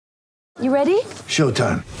You ready?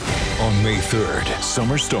 Showtime. On May 3rd,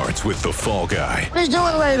 summer starts with The Fall Guy. Let's do it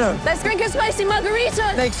later. Let's drink a spicy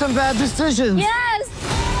margarita. Make some bad decisions. Yes.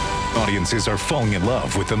 Audiences are falling in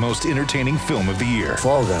love with the most entertaining film of the year.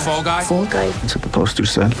 Fall Guy. Fall Guy? Fall Guy. That's what the poster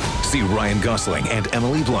said. See Ryan Gosling and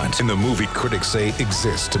Emily Blunt in the movie critics say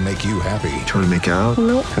exists to make you happy. Trying to make it out?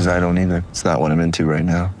 Nope. Because I don't either. It's not what I'm into right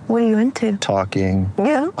now. What are you into? Talking.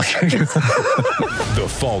 Yeah. The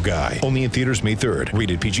Fall Guy. Only in theaters May 3rd.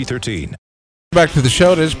 Rated PG-13. Back to the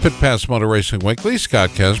show. It is Pit Pass Motor Racing Weekly.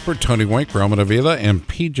 Scott Casper, Tony Wink, Roman Avila, and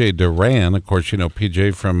PJ Duran. Of course, you know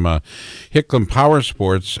PJ from Hicklin Power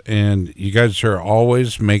Sports, and you guys are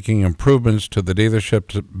always making improvements to the dealership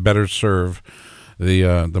to better serve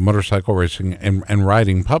the motorcycle racing and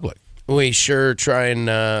riding public. We sure try and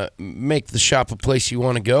make the shop a place you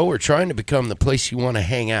want to go. We're trying to become the place you want to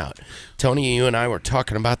hang out. Tony, you and I were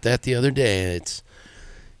talking about that the other day.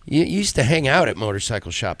 You used to hang out at motorcycle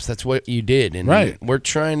shops. That's what you did. And right. We're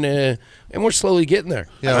trying to, and we're slowly getting there.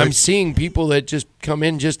 Yeah, I'm seeing people that just come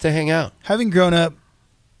in just to hang out. Having grown up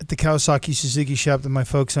at the Kawasaki Suzuki shop that my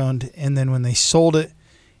folks owned, and then when they sold it,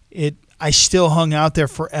 I still hung out there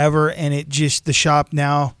forever, and the shop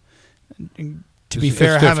now, to be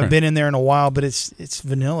fair, I haven't been in there in a while, but it's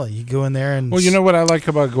vanilla. You go in there and... Well, you know what I like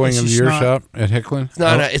about going into your shop at Hicklin?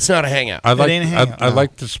 It's not a hangout. I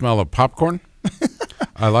like the smell of popcorn.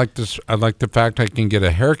 I like the fact I can get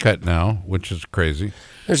a haircut now, which is crazy.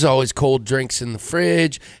 There's always cold drinks in the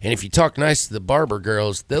fridge, and if you talk nice to the barber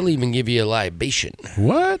girls, they'll even give you a libation.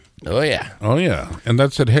 What? Oh, yeah. Oh, yeah. And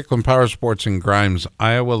that's at Hicklin Power Sports in Grimes,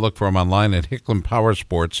 Iowa. Look for them online at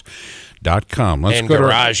hicklinpowersports.com. And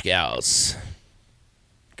Garage Gals.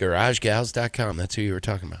 GarageGals.com. That's who you were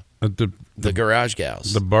talking about. The Garage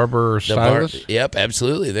Gals. The barber stylists? Yep,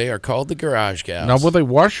 absolutely. They are called the Garage Gals. Now, will they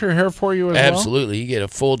wash your hair for you as well? Absolutely. You get a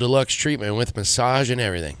full deluxe treatment with massage and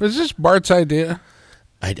everything. Is this Bart's idea?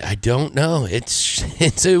 I don't know. It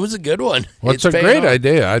was a good one. Well, it's a great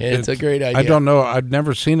idea. It's a great idea. I don't know. I've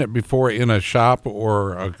never seen it before in a shop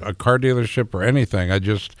or a car dealership or anything. I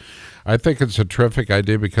think it's a terrific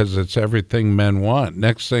idea because it's everything men want.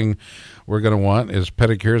 Next thing we're going to want is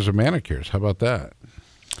pedicures and manicures. How about that?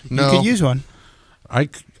 No. You could use one. I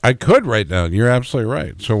could right now. You're absolutely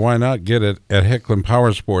right. So why not get it at Hicklin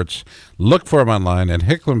Power Sports? Look for him online at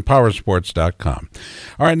hicklinpowersports.com.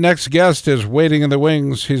 All right, next guest is waiting in the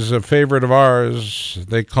wings. He's a favorite of ours.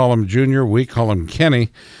 They call him Junior. We call him Kenny.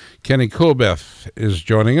 Kenny Coolbeth is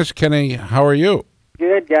joining us. Kenny, how are you?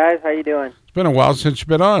 Good, guys. How you doing? It's been a while since you've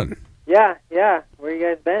been on. Yeah. Where you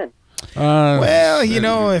guys been? Well, you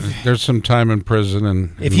know, if there's some time in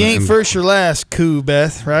prison, if you ain't first or last,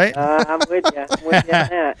 Beth, right? I'm with you. I'm with you on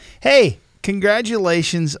that. Hey,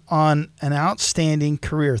 congratulations on an outstanding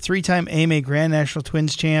career. 3-time AMA Grand National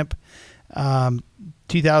Twins champ,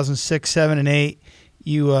 2006, 7, and 8.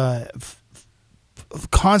 You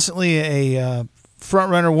constantly a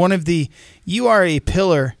front runner. You are a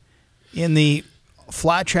pillar in the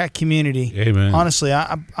flat track community. Amen. Honestly,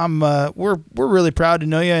 we're really proud to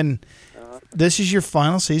know you, and this is your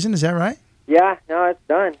final season. Is that right? Yeah. No, it's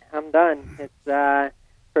done. I'm done. It's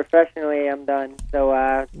professionally, I'm done.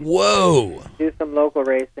 So whoa, do some local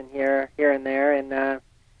racing here and there, and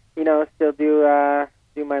still do my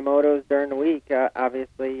motos during the week.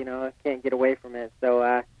 Obviously, I can't get away from it. So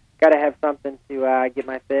got to have something to get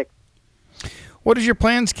my fix. What is your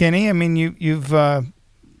plans, Kenny? I mean, you've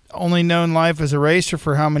only known life as a racer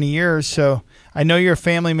for how many years? So I know you're a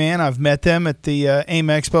family man. I've met them at the AIM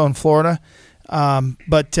Expo in Florida,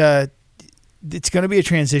 but it's going to be a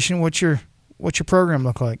transition. What's your program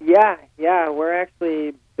look like? Yeah. We're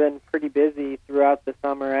actually been pretty busy throughout the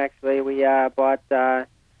summer. Actually, we bought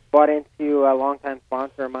into a longtime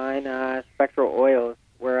sponsor of mine, Spectral Oils.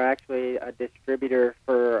 We're actually a distributor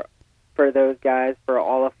for those guys for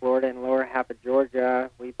all of Florida and lower half of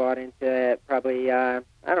Georgia. We bought into it probably 9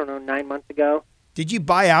 months ago. Did you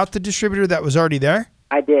buy out the distributor that was already there?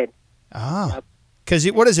 I did. Ah, because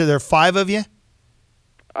what is it? There are 5 of you?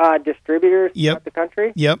 Distributors throughout the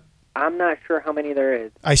country? Yep. I'm not sure how many there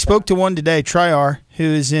is. I spoke to one today, Triar, who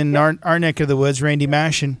is in our neck of the woods, Randy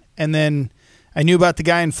Mashin, and then I knew about the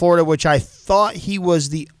guy in Florida, which I thought he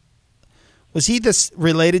was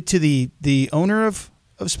related to the owner of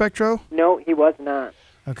Spectro? No, he was not.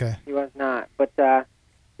 Okay. He was not. But so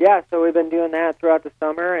we've been doing that throughout the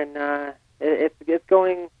summer, and it's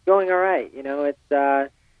going all right. It's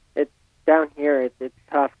down here. It's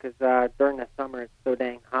tough because during the summer it's so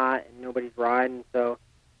dang hot and nobody's riding, so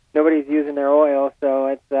nobody's using their oil, so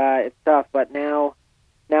it's tough. But now,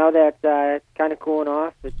 now that it's kind of cooling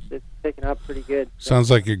off, it's picking up pretty good. So, Sounds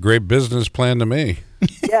like a great business plan to me.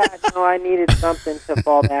 yeah, no, I needed something to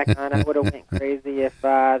fall back on. I would have went crazy if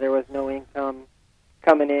there was no income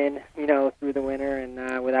coming in, through the winter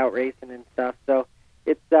and without racing and stuff. So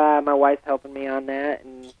it's my wife's helping me on that,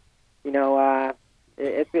 and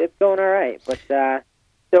it's going all right. But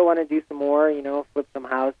still want to do some more, flip some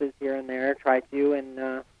houses here and there, try to,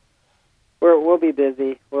 and we'll be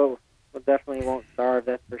busy. We'll definitely won't starve,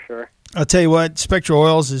 that's for sure. I'll tell you what, Spectral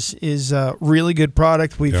Oils is a really good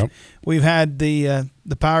product. We've had the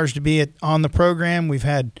powers to be on the program.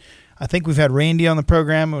 I think we've had Randy on the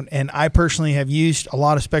program, and I personally have used a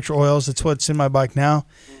lot of Spectral Oils. That's what's in my bike now.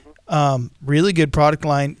 Really good product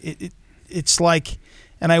line. It's like,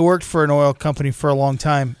 and I worked for an oil company for a long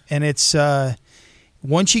time, and it's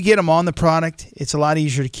once you get them on the product, it's a lot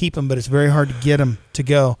easier to keep them, but it's very hard to get them to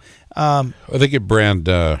go. I think it brand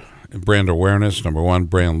awareness, number one,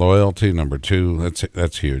 brand loyalty, number two,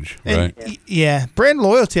 that's huge, right? And, yeah, brand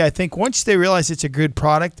loyalty, I think once they realize it's a good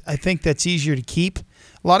product, I think that's easier to keep.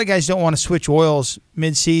 A lot of guys don't want to switch oils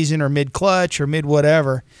mid-season or mid-clutch or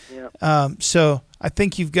mid-whatever. Yeah. So I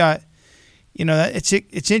think you've got,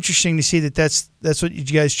 it's interesting to see that's what you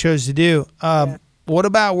guys chose to do. What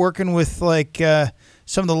about working with like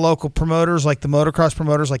some of the local promoters, like the motocross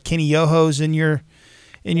promoters, like Kenny Yoho's in your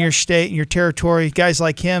state, in your territory, guys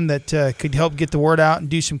like him that could help get the word out and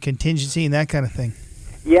do some contingency and that kind of thing?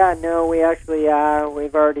 Yeah, no, we actually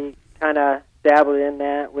we've already kind of dabbled in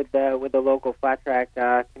that with the local flat track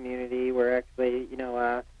community. We're actually,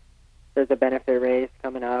 there's a benefit race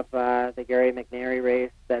coming up, the Gary McNary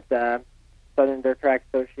race that Southern Dirt Track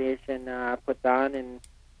Association puts on, and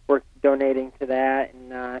we're donating to that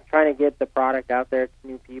and trying to get the product out there to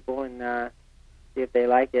new people and see if they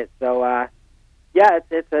like it. So, yeah,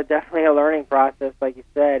 it's definitely a learning process, like you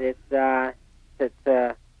said.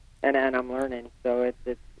 And I'm learning, so it's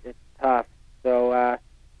tough. So it's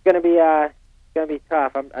gonna be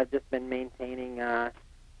tough. I've just been maintaining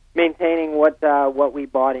what we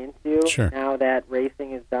bought into. Sure. Now that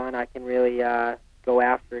racing is done, I can really go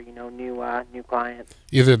after new clients.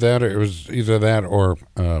 Either that or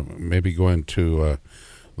maybe going to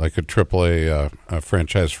like a AAA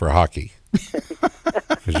franchise for hockey.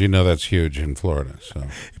 Because that's huge in Florida. So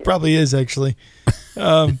it probably is, actually.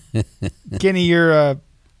 Kenny, your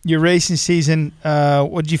racing season,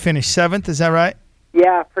 what did you finish, 7th? Is that right?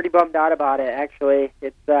 Yeah, pretty bummed out about it, actually.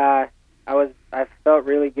 It's I felt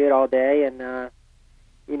really good all day, and it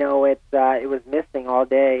was misting all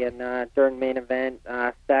day, and during main event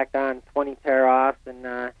stacked on 20 tear-offs,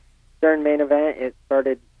 and during main event it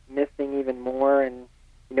started misting even more, and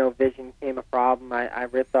vision became a problem. I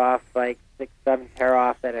ripped off like 6-7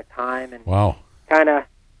 tear-offs at a time, and wow, kind of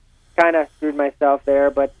screwed myself there.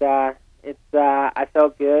 But I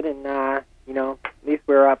felt good, and at least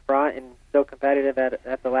we were up front and still competitive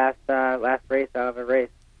at the last race out of a race.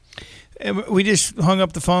 And we just hung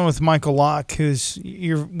up the phone with Michael Locke, who's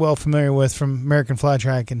you're well familiar with from American Flat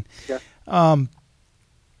Track, and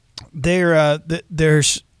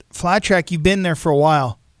there's Flat Track. You've been there for a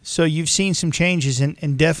while. So you've seen some changes,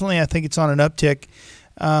 and definitely I think it's on an uptick.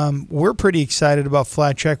 We're pretty excited about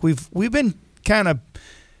Flat Track. We've been kind of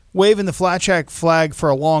waving the Flat Track flag for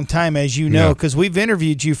a long time, as you know, because we've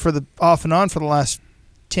interviewed you for off and on for the last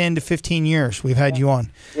 10 to 15 years. We've had you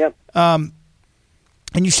on. Yep.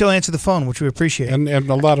 And you still answer the phone, which we appreciate. And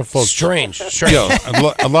a lot of folks strange. Yeah,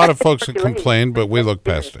 a lot of folks that complain, but we look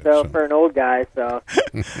past it. So for an old guy, so.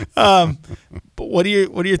 But what are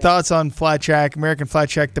your thoughts on Flat Track, American Flat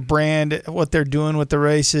Track, the brand, what they're doing with the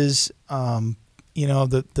races? The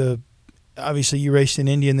obviously you raced in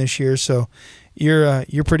Indian this year, so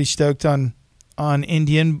you're pretty stoked on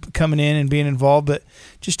Indian coming in and being involved. But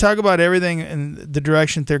just talk about everything and the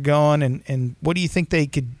direction that they're going, and what do you think they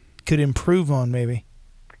could improve on, maybe?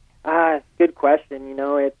 Good question.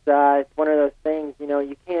 It's one of those things.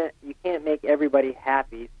 You can't make everybody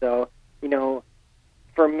happy. So,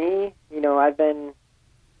 for me,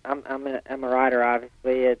 I'm a rider.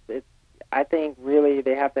 Obviously, it's. I think really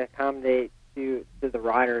they have to accommodate to the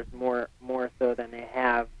riders more so than they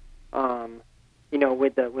have.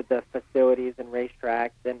 With the facilities and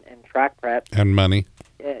racetracks and track prep and money.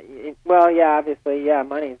 Well, yeah, obviously, yeah,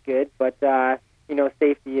 money is good, but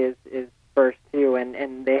safety is first too,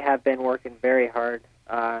 and they have been working very hard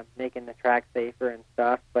making the track safer and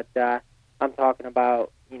stuff. But I'm talking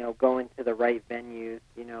about going to the right venues,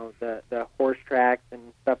 the horse tracks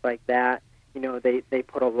and stuff like that. They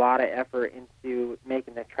put a lot of effort into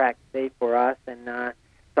making the track safe for us, and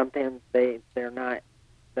sometimes they're not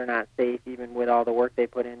safe even with all the work they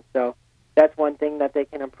put in. So that's one thing that they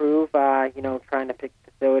can improve. Trying to pick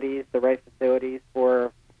facilities, the right facilities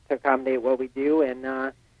to accommodate what we do,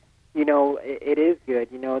 and it is good.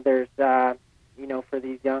 There's for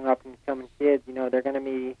these young up and coming kids, they're going to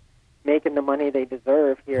be making the money they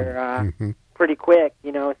deserve here pretty quick.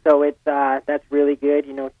 So it's that's really good.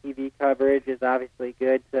 TV coverage is obviously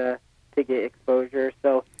good to get exposure.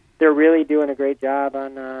 So they're really doing a great job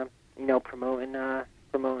on promoting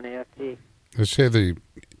AFC. They say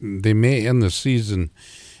they may end the season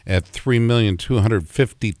at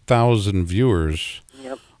 3,250,000 viewers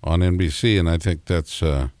on NBC, and I think that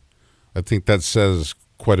says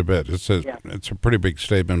quite a bit. It's a pretty big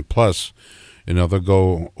statement. Plus, they'll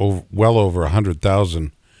go well over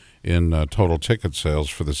 100,000 in total ticket sales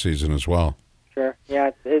for the season as well. Sure.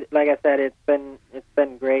 Yeah. Like I said, it's been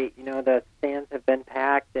great. The stands have been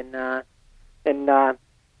packed, and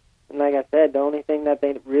like I said, the only thing that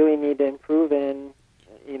they really need to improve on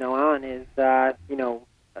is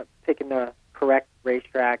picking the correct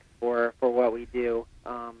racetracks for what we do.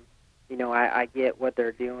 I get what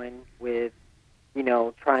they're doing with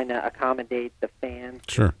trying to accommodate the fans.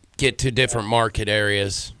 Sure. Get to different market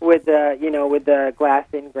areas with the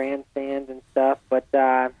glass-in grandstands and stuff, but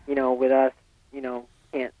with us,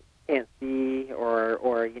 can't see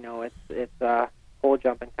or it's a pole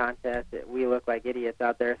jumping contest. We look like idiots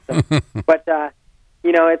out there. So, but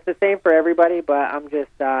it's the same for everybody. But I'm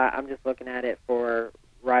just looking at it for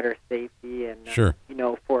rider safety and sure.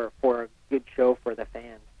 For a good show for the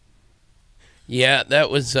fans. Yeah, that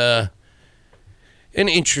was an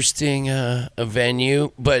interesting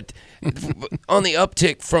venue, but on the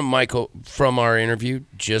uptick from Michael, from our interview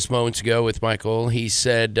just moments ago with Michael, he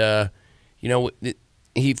said,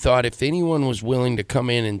 he thought if anyone was willing to come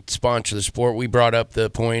in and sponsor the sport, we brought up the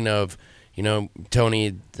point of,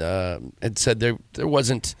 Tony had said there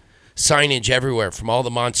wasn't signage everywhere from all the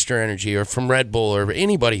Monster Energy or from Red Bull or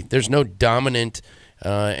anybody. There's no dominant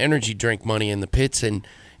energy drink money in the pits, and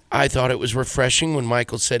I thought it was refreshing when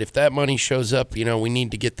Michael said, if that money shows up, we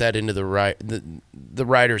need to get that into the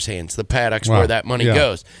riders' hands, the paddocks, where that money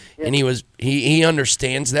goes. Yeah. And he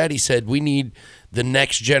understands that. He said, we need the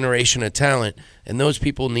next generation of talent, and those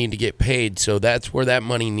people need to get paid. So that's where that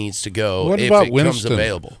money needs to go what if about it Winston? Comes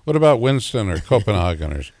available. What about Winston or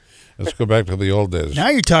Copenhageners? Let's go back to the old days. Now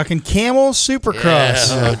you're talking Camel Supercross.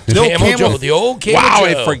 The old Camel Wow,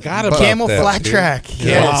 Joe. I forgot about Camel that. Flat Track.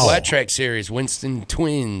 Camel Flat Track Series, Winston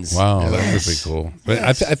Twins. Wow, that would be cool. But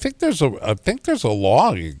I think there's a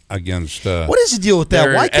law against. What is the deal with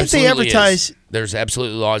that? Why can't they advertise? Is. There's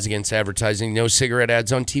absolutely laws against advertising. No cigarette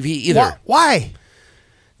ads on TV either. Why?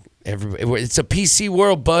 It's a PC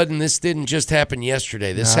world, bud, and this didn't just happen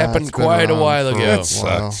yesterday. This happened quite a while ago. That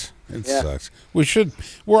sucks. It sucks.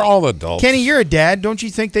 We're all adults. Kenny, you're a dad. Don't you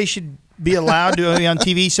think they should be allowed to be on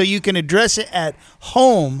TV so you can address it at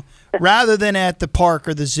home rather than at the park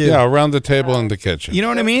or the zoo? Yeah, around the table in the kitchen. You know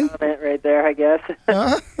what I mean? Right there, I guess.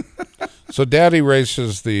 So Daddy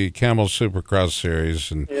races the Camel Supercross Series,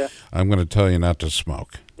 and I'm going to tell you not to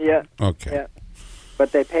smoke. Yeah. Okay. Yeah.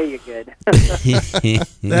 But they pay you good.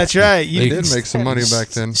 That's right. They did make some money back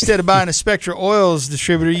then. Instead of buying a Spectra Oils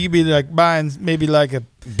distributor, you'd be like buying maybe like a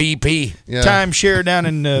BP timeshare down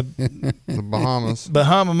in the Bahamas,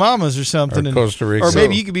 Bahama Mamas or something, or Costa Rica, or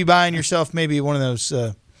maybe you could be buying yourself maybe one of those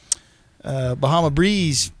Bahama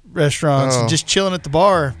Breeze restaurants and just chilling at the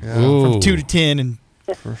bar from 2 to 10 and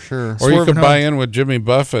for sure. Or you could buy in with Jimmy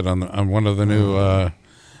Buffett on one of the new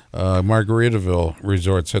Margaritaville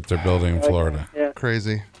resorts that they're building in Florida. Yeah.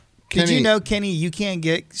 Crazy. Did you know, Kenny, you can't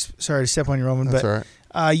get, sorry to step on your Roman, That's but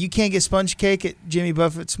all right. You can't get sponge cake at Jimmy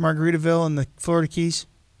Buffett's Margaritaville in the Florida Keys?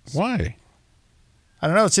 Why? I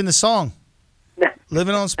don't know. It's in the song.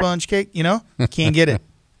 Living on sponge cake, can't get it.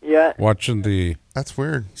 Yeah. Watching that's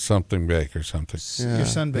weird. Something bake or something. Yeah. Your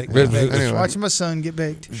son baked. Anyway. Watching my son get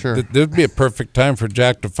baked. Sure. There'd be a perfect time for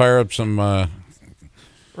Jack to fire up some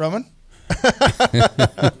Roman?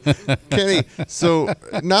 Kenny, so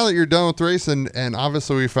now that you're done with racing, and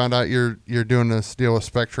obviously we found out you're doing this deal with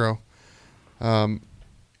Spectro,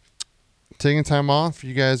 taking time off,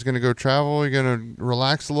 you guys going to go travel? You going to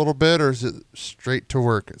relax a little bit, or is it straight to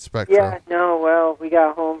work at Spectro? Yeah, no, well, we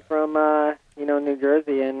got home from New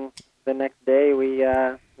Jersey, and the next day we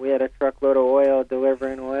had a truckload of oil,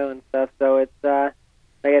 delivering oil and stuff. So it's like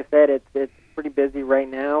I said, it's pretty busy right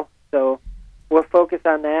now. So we'll focus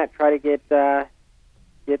on that, try to get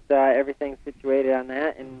everything situated on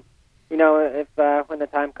that, and if when the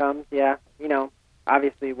time comes,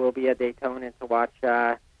 obviously we'll be at Daytona to watch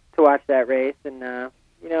that race, and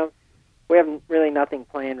we have really nothing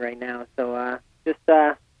planned right now, so just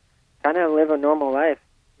kind of live a normal life,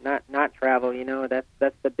 not travel.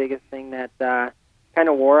 That's the biggest thing that kind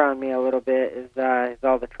of wore on me a little bit is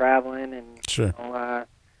all the traveling and Sure.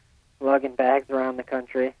 lugging bags around the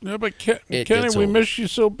country. Yeah, but It Kenny, gets we old. miss you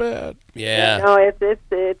so bad. Yeah. No,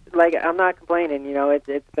 it's like I'm not complaining.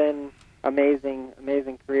 It's been amazing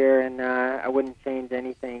career, and I wouldn't change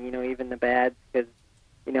anything. Even the bads, because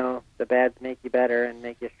the bads make you better and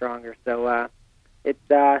make you stronger. So it's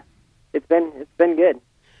been good.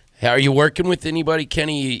 Are you working with anybody,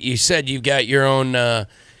 Kenny? You said you've got your own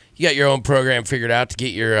program figured out to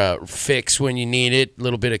get your fix when you need it. A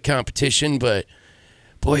little bit of competition, but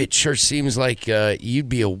boy, it sure seems like you'd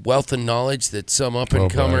be a wealth of knowledge that some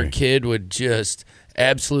up-and-comer kid would just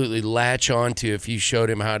absolutely latch onto if you showed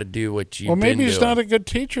him how to do what you've been doing. Well, maybe he's not a good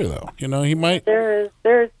teacher, though. He might. There's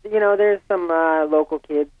some local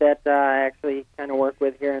kids that I actually kind of work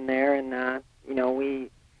with here and there, and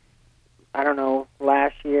I don't know,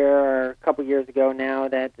 last year or a couple years ago now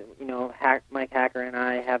that Mike Hacker and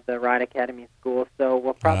I have the Ride Academy School, so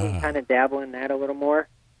we'll probably kind of dabble in that a little more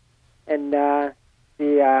and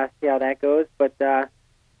see how that goes. But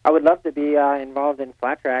I would love to be involved in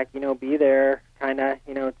flat track, be there kind of,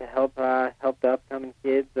 to help the upcoming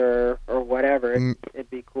kids or whatever. It'd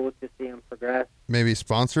be cool to see them progress. Maybe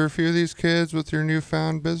sponsor a few of these kids with your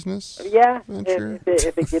newfound business. Yeah, venture?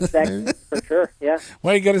 if it gets that, for sure. Yeah.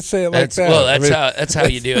 Why you got to say it like that? Well, that's how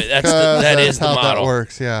you do it. That's the how model. that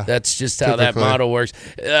works. Yeah, that's just how that Typically. model works.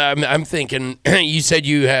 I'm thinking. You said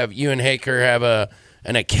you and Haker have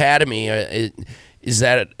an academy. Is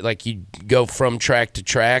that like you go from track to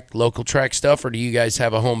track, local track stuff, or do you guys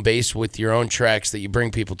have a home base with your own tracks that you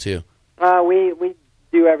bring people to? We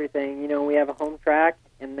do everything. We have a home track,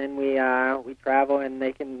 and then we travel, and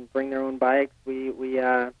they can bring their own bikes. We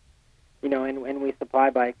and we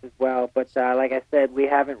supply bikes as well. But like I said, we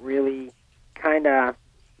haven't really kind of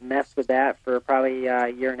messed with that for probably a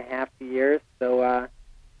year and a half, 2 years. So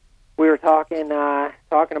we were talking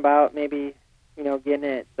about maybe getting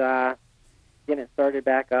it started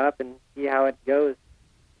back up and see how it goes.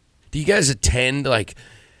 Do you guys attend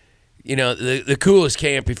the coolest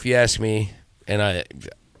camp, if you ask me, and I've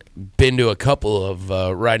been to a couple of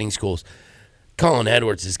riding schools. Colin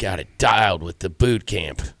Edwards has got it dialed with the boot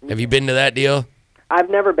camp. Have you been to that deal? I've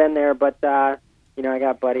never been there, but I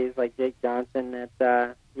got buddies like Jake Johnson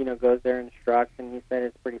that goes there and instructs, and he said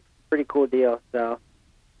it's pretty cool deal. So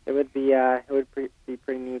it would be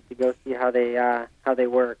pretty neat to go see how they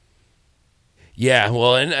work. Yeah,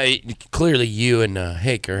 well, and clearly you and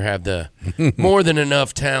Haker have the more than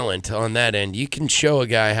enough talent on that end. You can show a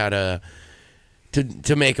guy how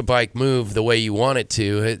to make a bike move the way you want it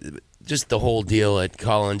to. Just the whole deal at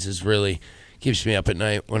Collins is really keeps me up at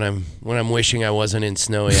night when I'm wishing I wasn't in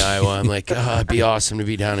snowy Iowa. I'm like, it'd be awesome to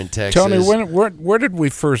be down in Texas. Tony, where did we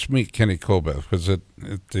first meet Kenny Kobeth? Was it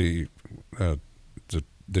at the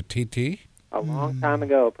TT? A long time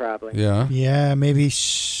ago, probably. Yeah. Yeah, maybe.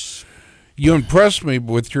 You impressed me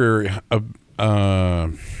with your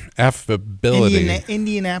affability.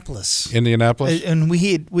 Indianapolis. Indianapolis? And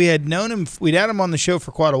we had known him. We'd had him on the show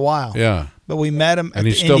for quite a while. Yeah. But we met him. And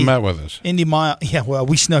he still met with us. Indy Mile. Yeah, well,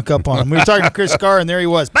 we snuck up on him. We were talking to Chris Carr, and there he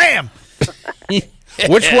was. Bam!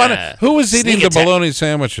 Which one? Who was eating Sneak the attack. bologna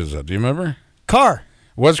sandwiches? Do you remember? Carr.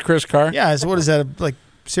 Was Chris Carr? Yeah, what is that, a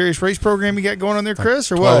serious race program you got going on there,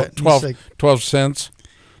 Chris, or 12, what? 12 cents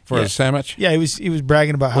for Yeah. a sandwich? Yeah, he was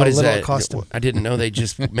bragging about how What is little that? it cost him. I didn't know they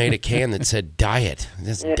just made a can that said diet.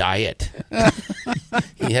 That's diet.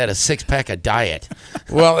 He had a 6-pack of diet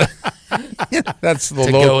Well, that's the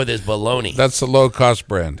to low. go with his bologna. That's the low-cost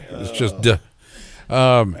brand. It's just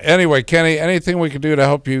anyway, Kenny, anything we can do to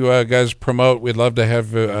help you guys promote, we'd love to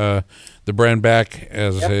have the brand back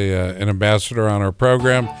as an ambassador on our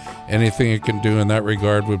program. Anything you can do in that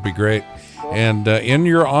regard would be great. And in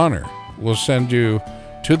your honor, we'll send you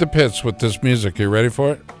to the pits with this music. You ready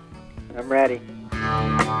for it? I'm ready.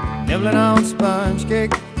 Nibbling on sponge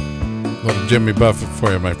cake, Little Jimmy Buffett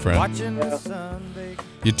for you, my friend. watching the sun bake.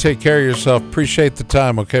 You take care of yourself. Appreciate the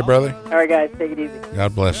time, okay, brother? All right, guys, take it easy.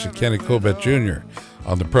 God bless you. Kenny Coolbeth Jr.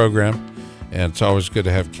 on the program. And it's always good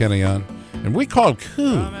to have Kenny on. And we call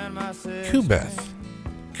Coobeth.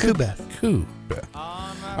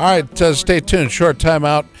 All right, stay tuned. Short time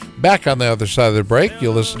out. Back on the other side of the break.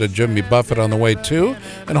 You'll listen to Jimmy Buffett on the way to,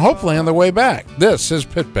 and hopefully on the way back. This is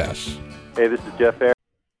Pit Pass. Hey, this is Jeff Ayers.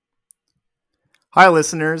 Hi,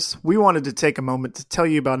 listeners. We wanted to take a moment to tell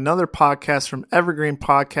you about another podcast from Evergreen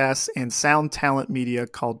Podcasts and Sound Talent Media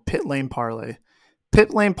called Pit Lane Parlay.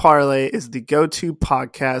 Pit Lane Parlay is the go-to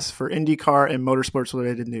podcast for IndyCar and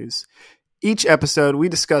motorsports-related news. Each episode, we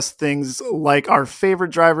discuss things like our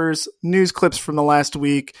favorite drivers, news clips from the last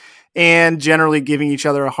week, and generally giving each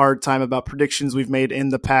other a hard time about predictions we've made in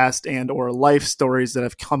the past and or life stories that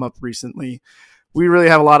have come up recently. We really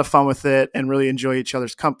have a lot of fun with it and really enjoy each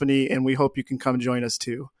other's company, and we hope you can come join us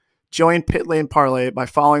too. Join Pit Lane Parlay by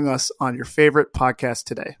following us on your favorite podcast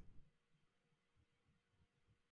today.